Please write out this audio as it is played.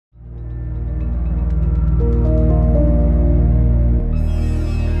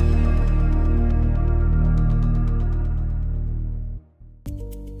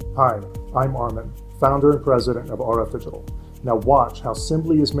Hi, I'm Armin, founder and president of RF Digital. Now watch how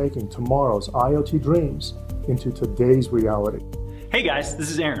Simblee is making tomorrow's IoT dreams into today's reality. Hey guys,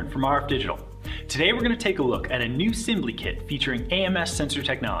 this is Aaron from RF Digital. Today we're going to take a look at a new Simblee kit featuring ams sensor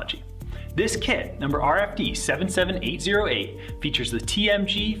technology. This kit, number RFD77808, features the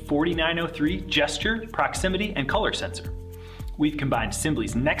TMG4903 gesture, proximity, and color sensor. We've combined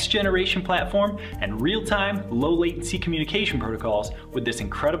Simblee's next generation platform and real-time, low-latency communication protocols with this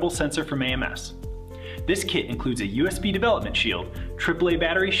incredible sensor from ams. This kit includes a USB development shield, AAA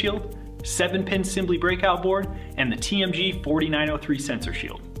battery shield, 7-pin Simblee breakout board, and the TMG4903 sensor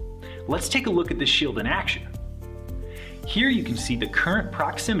shield. Let's take a look at this shield in action. Here you can see the current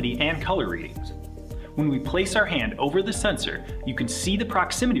proximity and color readings. When we place our hand over the sensor, you can see the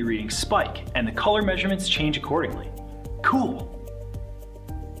proximity readings spike and the color measurements change accordingly. Cool!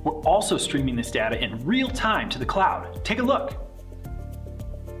 We're also streaming this data in real time to the cloud. Take a look.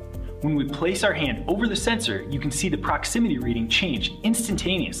 When we place our hand over the sensor, you can see the proximity reading change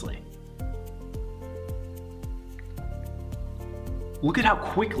instantaneously. Look at how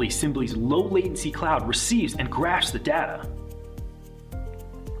quickly Simblee's low latency cloud receives and graphs the data.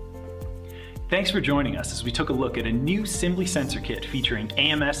 Thanks for joining us as we took a look at a new Simblee sensor kit featuring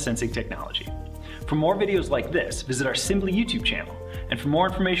ams sensing technology. For more videos like this, visit our Simblee YouTube channel. And for more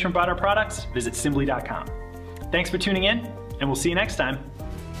information about our products, visit Simblee.com. Thanks for tuning in, and we'll see you next time.